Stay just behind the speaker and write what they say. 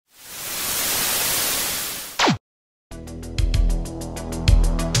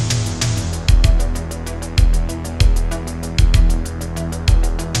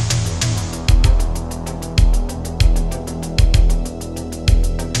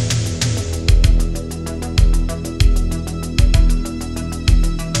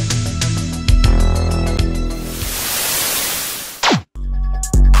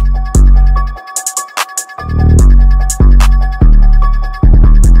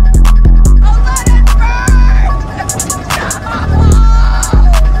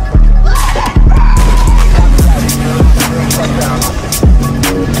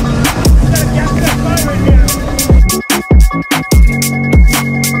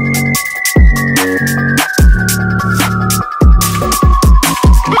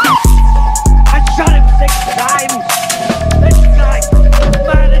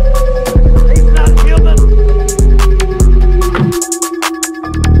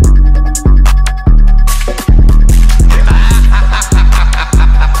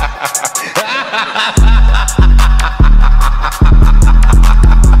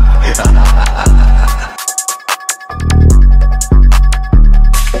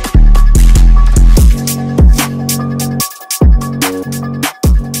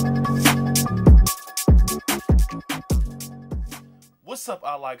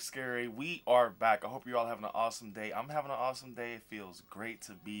Scary. We are back. I hope you're all having an awesome day. I'm having an awesome day. It feels great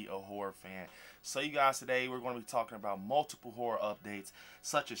to be a horror fan. So you guys, today we're going to be talking about multiple horror updates,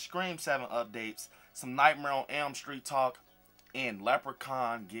 such as Scream 7 updates, some Nightmare on Elm Street talk, and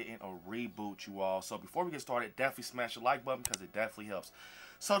Leprechaun getting a reboot, you all. So before we get started, definitely smash the like button because it definitely helps.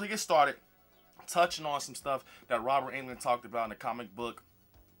 So to get started, touching on some stuff that Robert Englund talked about in the comic book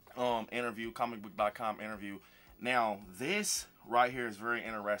interview, comicbook.com interview. Now, this right here is very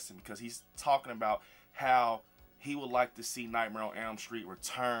interesting because he's talking about how he would like to see Nightmare on Elm Street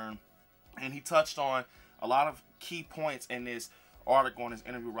return. And he touched on a lot of key points in this article, in his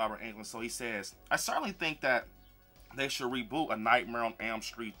interview with Robert Englund. So he says, I certainly think that they should reboot A Nightmare on Elm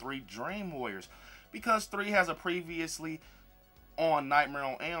Street 3 Dream Warriors, because 3 has a previously on Nightmare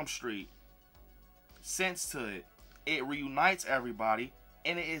on Elm Street sense to it. It reunites everybody,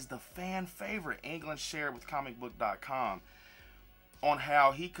 and it is the fan favorite. Englund shared with comicbook.com on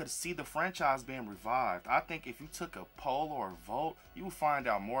how he could see the franchise being revived. I think if you took a poll or a vote, you would find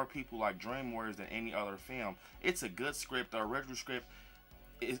out more people like Dream Warriors than any other film. It's a good script. The original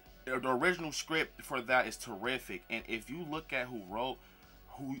script for that is terrific. And if you look at who wrote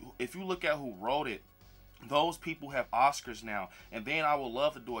it, those people have Oscars now. And then I would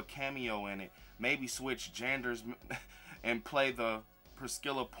love to do a cameo in it. Maybe switch genders and play the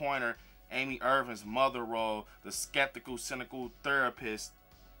Priscilla Pointer, Amy Irvin's mother role, the skeptical, cynical therapist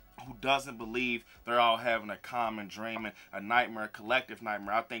who doesn't believe they're all having a common dream and a nightmare, a collective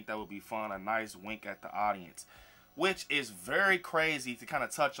nightmare. I think that would be fun, a nice wink at the audience. Which is very crazy to kind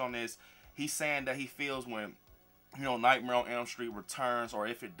of touch on this. He's saying that he feels when, you know, Nightmare on Elm Street returns, or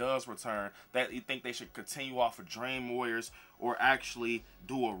if it does return, that he think they should continue off of Dream Warriors or actually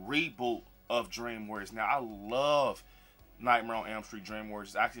do a reboot of Dream Warriors. Now, I love Nightmare on Elm Street Dream Warriors.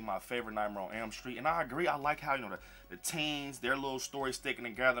 It's actually my favorite Nightmare on Elm Street. And I agree. I like how, you know, the teens, their little story sticking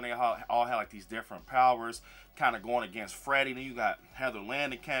together, and they all have like these different powers kind of going against Freddy. Then you got Heather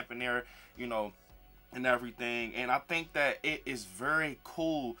Langenkamp in there, you know, and everything. And I think that it is very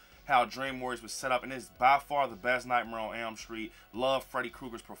cool how Dream Warriors was set up, and it's by far the best Nightmare on Elm Street. Love Freddy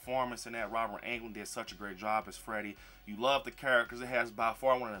Krueger's performance in that. Robert Englund did such a great job as Freddy. You love the characters. It has by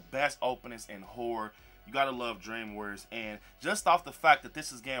far one of the best openings in horror. You gotta love Dream Warriors. And just off the fact that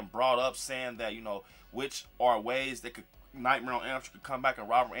this is getting brought up, saying that, you know, which are ways that could Nightmare on Elm Street could come back, and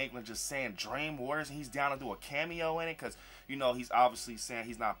Robert Englund just saying Dream Warriors, and he's down to do a cameo in it, because, you know, he's obviously saying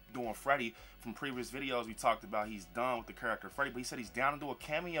he's not doing Freddy. From previous videos we talked about, he's done with the character Freddy, but he said he's down to do a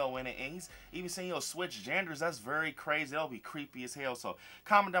cameo in it, and he's even saying he'll switch genders. That's very crazy. That'll be creepy as hell. So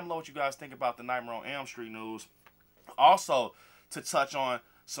comment down below what you guys think about the Nightmare on Elm Street news. Also, to touch on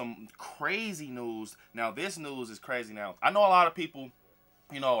some crazy news. Now, this news is crazy. Now, I know a lot of people,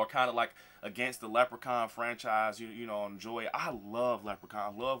 you know, are kind of like against the Leprechaun franchise, you know, enjoy it. I love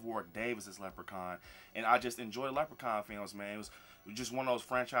Leprechaun. I love Warwick Davis' Leprechaun. And I just enjoy the Leprechaun films, man. It was just one of those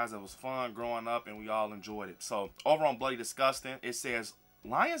franchises that was fun growing up, and we all enjoyed it. So, over on Bloody Disgusting, it says,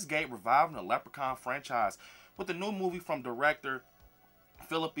 Lionsgate reviving the Leprechaun franchise with a new movie from director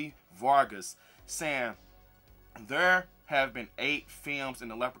Felipe Vargas, saying there have been 8 films in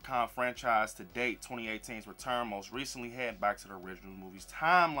the Leprechaun franchise to date. 2018's return most recently heading back to the original movie's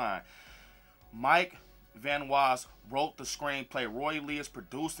timeline. Mike Van Was wrote the screenplay. Roy Lee is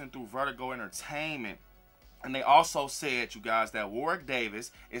producing through Vertigo Entertainment. And they also said, you guys, that Warwick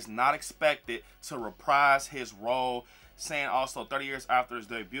Davis is not expected to reprise his role, saying also 30 years after his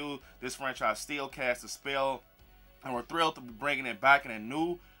debut, this franchise still casts a spell, and we're thrilled to be bringing it back in a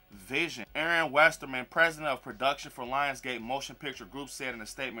new vision. Aaron Westerman, president of production for Lionsgate Motion Picture Group, said in a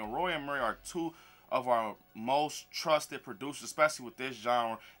statement, Roy and Murray are 2 of our most trusted producers, especially with this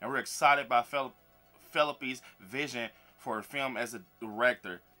genre, and we're excited by Felipe's vision for a film as a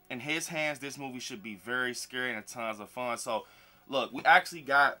director. In his hands, this movie should be very scary and tons of fun. So, look, we actually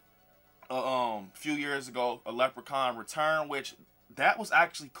got a few years ago a Leprechaun Return, which that was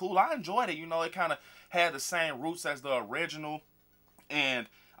actually cool. I enjoyed it. You know, it kind of had the same roots as the original, and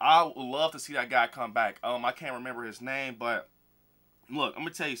I would love to see that guy come back. I can't remember his name, but look, I'm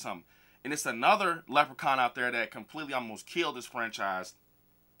gonna tell you something. And it's another Leprechaun out there that completely almost killed this franchise,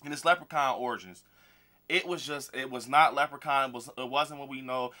 and it's Leprechaun Origins. It was not Leprechaun. It wasn't what we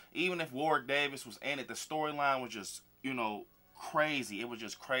know. Even if Warwick Davis was in it, the storyline was just, you know, crazy. It was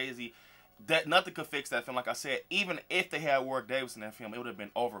just crazy. That nothing could fix that film. Like I said, even if they had Warwick Davis in that film, it would have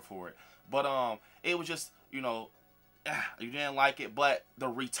been over for it. But it was just, you know, you didn't like it. But the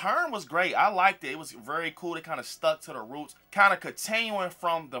return was great. I liked it. It was very cool. They kind of stuck to the roots, kind of continuing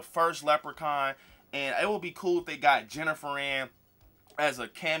from the first Leprechaun. And it would be cool if they got Jennifer in as a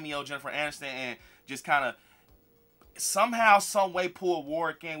cameo, Jennifer Aniston, and just kind of somehow, some way pull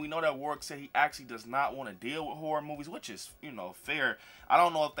Warwick in. We know that Warwick said he actually does not want to deal with horror movies, which is, you know, fair. I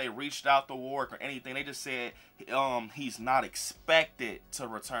don't know if they reached out to Warwick or anything. They just said he's not expected to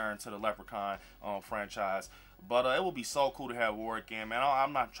return to the Leprechaun franchise. But it would be so cool to have Warwick in, man.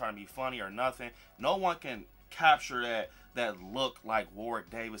 I'm not trying to be funny or nothing. No one can capture that look like Warwick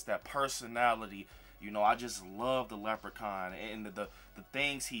Davis, that personality. You know, I just love the Leprechaun and the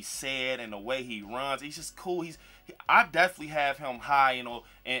things he said and the way he runs. He's just cool. I definitely have him high, you know,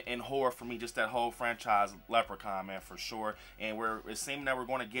 in horror for me. Just that whole franchise, Leprechaun, man, for sure. And it's seeming that we're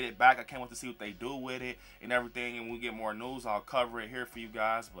going to get it back. I can't wait to see what they do with it and everything. And when we get more news, I'll cover it here for you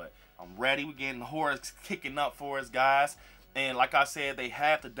guys. But I'm ready. We're getting horror kicking up for us, guys. And like I said, they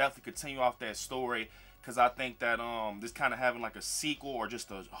have to definitely continue off that story. Because I think that this kind of having like a sequel or just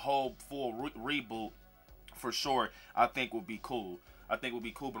a whole full reboot for sure, I think would be cool. I think would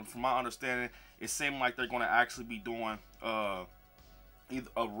be cool. But from my understanding, it seemed like they're going to actually be doing either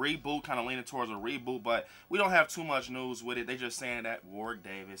a reboot, kind of leaning towards a reboot. But we don't have too much news with it. They're just saying that Warwick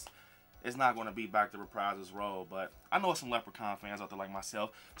Davis is not going to be back to reprise his role. But I know some Leprechaun fans out there like myself.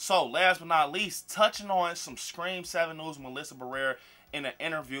 So last but not least, touching on some Scream 7 news, Melissa Barrera in an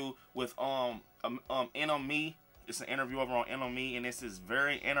interview with NME. It's an interview over on NME, and this is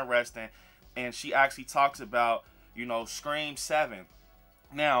very interesting. And she actually talks about, you know, Scream 7.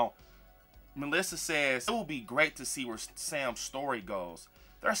 Now, Melissa says it will be great to see where Sam's story goes.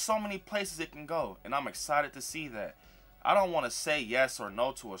 There's so many places it can go, and I'm excited to see that. I don't want to say yes or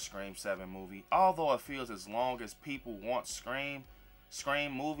no to a Scream 7 movie, although it feels as long as people want Scream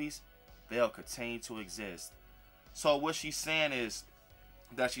movies, they'll continue to exist. So what she's saying is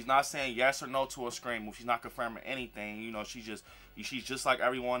that she's not saying yes or no to a Scream movie. She's not confirming anything. You know, she's just like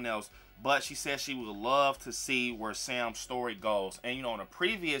everyone else. But she says she would love to see where Sam's story goes. And, you know, in a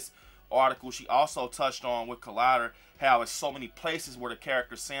previous article, she also touched on with Collider how there's so many places where the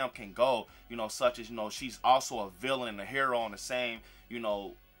character Sam can go. You know, such as, you know, she's also a villain and a hero on the same, you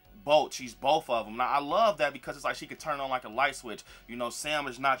know, both. She's both of them. Now, I love that because it's like she could turn on like a light switch. You know, Sam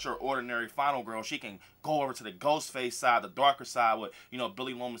is not your ordinary final girl. She can go over to the Ghostface side, the darker side with, you know,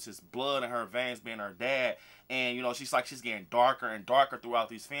 Billy Loomis's blood in her veins being her dad. And, you know, she's getting darker and darker throughout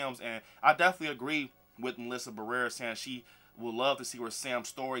these films. And I definitely agree with Melissa Barrera saying she would love to see where Sam's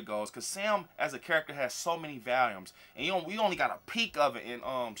story goes. Because Sam, as a character, has so many volumes. And, you know, we only got a peek of it in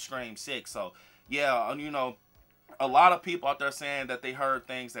Scream 6. So, yeah, you know, a lot of people out there saying that they heard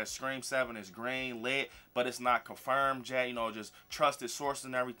things that Scream 7 is green lit, but it's not confirmed yet. You know, just trusted sources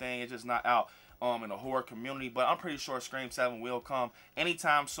and everything. It's just not out in the horror community. But I'm pretty sure Scream 7 will come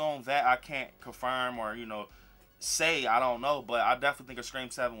anytime soon. That I can't confirm or, you know, say. I don't know. But I definitely think a Scream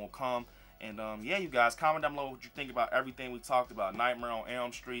 7 will come. And, yeah, you guys, comment down below what you think about everything we talked about. Nightmare on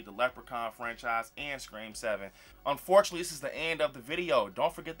Elm Street, the Leprechaun franchise, and Scream 7. Unfortunately, this is the end of the video.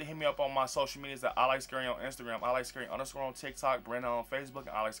 Don't forget to hit me up on my social medias at ILIKESCARY on Instagram, ILIKESCARY _ on TikTok, Brandon on Facebook, and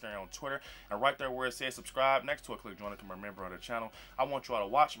ILIKESCARY on Twitter. And right there where it says subscribe, next to it, click join to become a member of the channel. I want you all to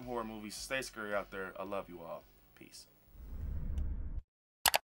watch some horror movies. Stay scary out there. I love you all. Peace.